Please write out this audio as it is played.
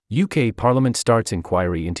UK Parliament starts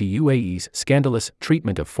inquiry into UAE's scandalous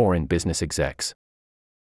treatment of foreign business execs.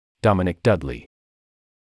 Dominic Dudley.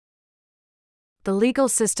 The legal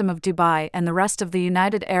system of Dubai and the rest of the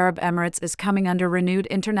United Arab Emirates is coming under renewed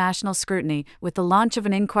international scrutiny, with the launch of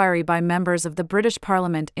an inquiry by members of the British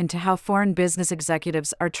Parliament into how foreign business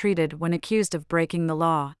executives are treated when accused of breaking the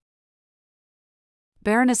law.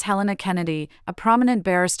 Baroness Helena Kennedy, a prominent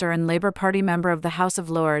barrister and Labour Party member of the House of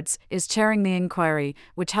Lords, is chairing the inquiry,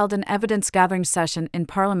 which held an evidence-gathering session in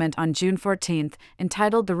Parliament on June 14,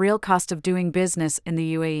 entitled The Real Cost of Doing Business in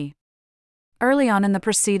the UAE. Early on in the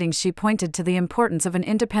proceedings, she pointed to the importance of an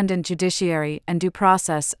independent judiciary and due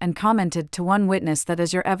process and commented to one witness that,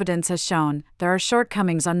 as your evidence has shown, there are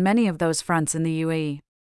shortcomings on many of those fronts in the UAE.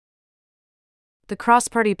 The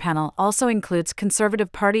cross-party panel also includes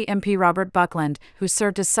Conservative Party MP Robert Buckland, who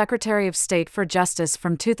served as Secretary of State for Justice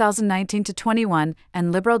from 2019 to 21,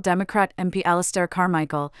 and Liberal Democrat MP Alastair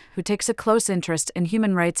Carmichael, who takes a close interest in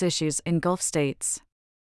human rights issues in Gulf states.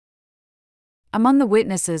 Among the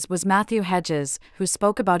witnesses was Matthew Hedges, who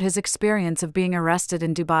spoke about his experience of being arrested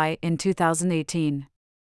in Dubai in 2018.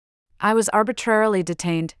 I was arbitrarily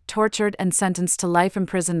detained, tortured and sentenced to life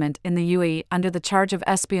imprisonment in the UAE under the charge of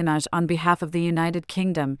espionage on behalf of the United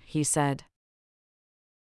Kingdom, he said.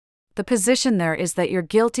 The position there is that you're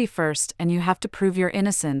guilty first and you have to prove your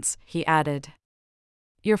innocence, he added.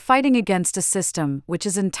 You're fighting against a system which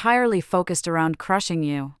is entirely focused around crushing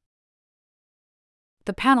you.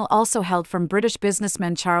 The panel also held from British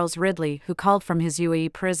businessman Charles Ridley, who called from his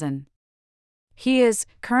UAE prison. He is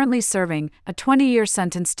currently serving a 20-year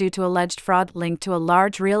sentence due to alleged fraud linked to a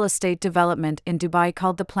large real estate development in Dubai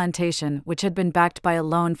called The Plantation, which had been backed by a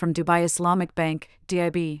loan from Dubai Islamic Bank,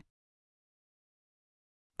 DIB.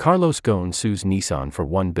 Carlos Ghosn sues Nissan for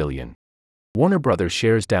 $1 billion. Warner Brothers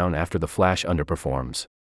shares down after the Flash underperforms.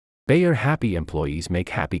 Bayer happy employees make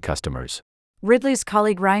happy customers. Ridley's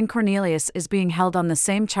colleague Ryan Cornelius is being held on the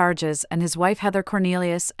same charges, and his wife Heather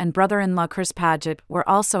Cornelius and brother-in-law Chris Paget were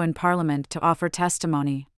also in Parliament to offer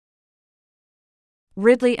testimony.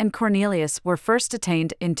 Ridley and Cornelius were first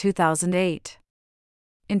detained in 2008.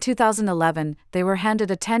 In 2011, they were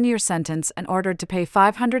handed a 10-year sentence and ordered to pay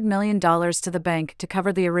 $500 million to the bank to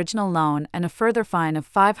cover the original loan and a further fine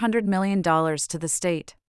of $500 million to the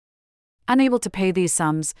state. Unable to pay these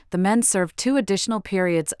sums, the men served 2 additional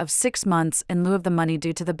periods of 6 months in lieu of the money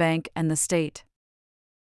due to the bank and the state.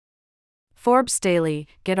 Forbes Daily,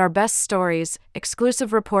 get our best stories,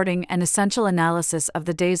 exclusive reporting and essential analysis of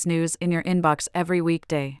the day's news in your inbox every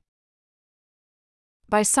weekday.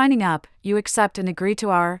 By signing up, you accept and agree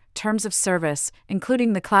to our terms of service,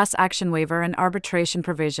 including the class action waiver and arbitration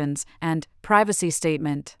provisions, and privacy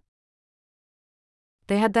statement.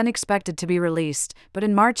 They had then expected to be released, but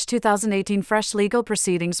in March 2018 fresh legal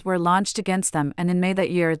proceedings were launched against them, and in May that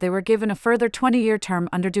year they were given a further 20-year term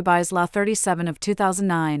under Dubai's Law 37 of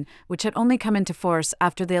 2009, which had only come into force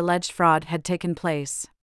after the alleged fraud had taken place.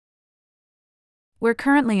 We're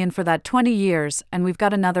currently in for that 20 years, and we've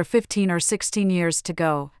got another 15 or 16 years to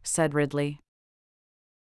go, said Ridley.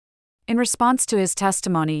 In response to his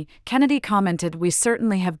testimony, Kennedy commented, "We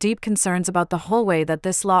certainly have deep concerns about the whole way that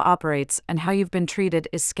this law operates, and how you've been treated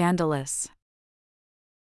is scandalous."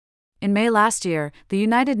 In May last year, the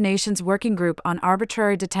United Nations Working Group on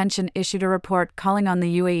Arbitrary Detention issued a report calling on the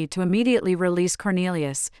UAE to immediately release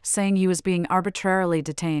Cornelius, saying he was being arbitrarily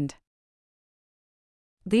detained.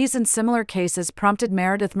 These and similar cases prompted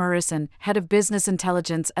Meredith Morrison, head of business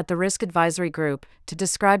intelligence at the Risk Advisory Group, to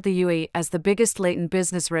describe the UAE as the biggest latent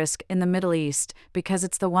business risk in the Middle East, because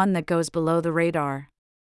it's the one that goes below the radar.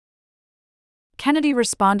 Kennedy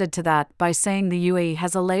responded to that by saying the UAE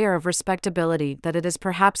has a layer of respectability that it is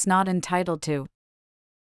perhaps not entitled to.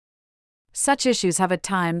 Such issues have at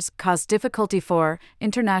times caused difficulty for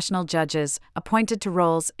international judges appointed to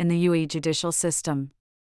roles in the UAE judicial system.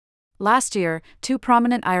 Last year, 2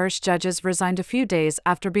 prominent Irish judges resigned a few days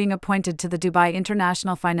after being appointed to the Dubai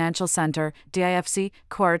International Financial Centre (DIFC)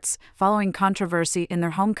 courts, following controversy in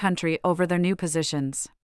their home country over their new positions.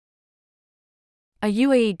 A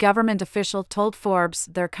UAE government official told Forbes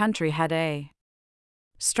their country had a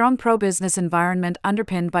strong pro-business environment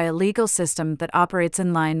underpinned by a legal system that operates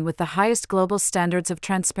in line with the highest global standards of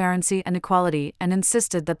transparency and equality, and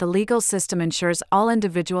insisted that the legal system ensures all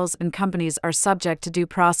individuals and companies are subject to due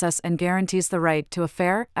process and guarantees the right to a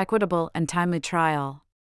fair, equitable and timely trial.